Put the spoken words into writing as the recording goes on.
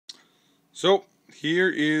So here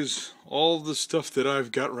is all the stuff that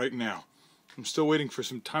I've got right now. I'm still waiting for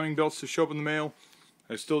some timing belts to show up in the mail.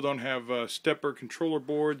 I still don't have stepper controller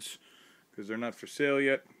boards because they're not for sale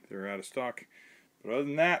yet. They're out of stock. But other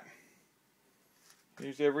than that,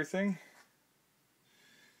 here's everything.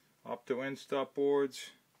 Opto end stop boards,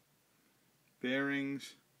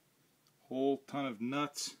 bearings, whole ton of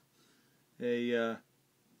nuts, a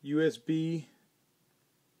USB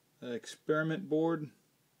experiment board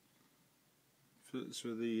for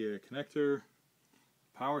the connector,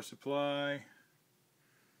 power supply, a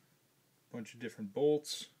bunch of different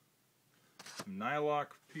bolts, some nylock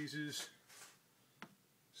pieces,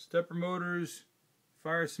 stepper motors,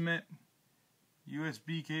 fire cement,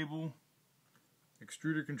 USB cable,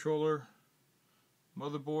 extruder controller,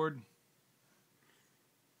 motherboard,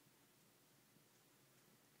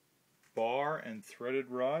 bar and threaded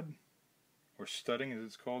rod, or studding as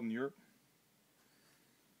it's called in Europe.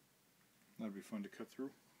 That'd be fun to cut through.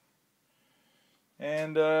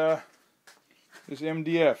 And this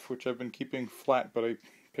MDF, which I've been keeping flat, but I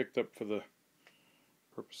picked up for the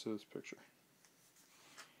purpose of this picture.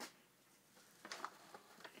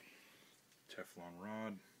 Teflon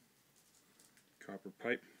rod, copper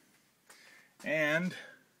pipe, and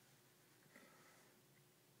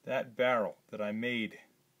that barrel that I made.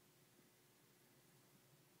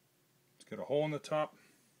 It's got a hole in the top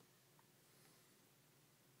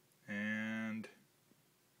and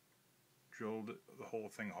drilled the whole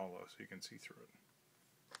thing hollow so you can see through it.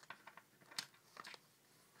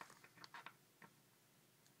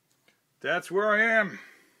 That's where I am.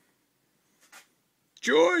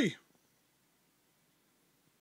 Joy!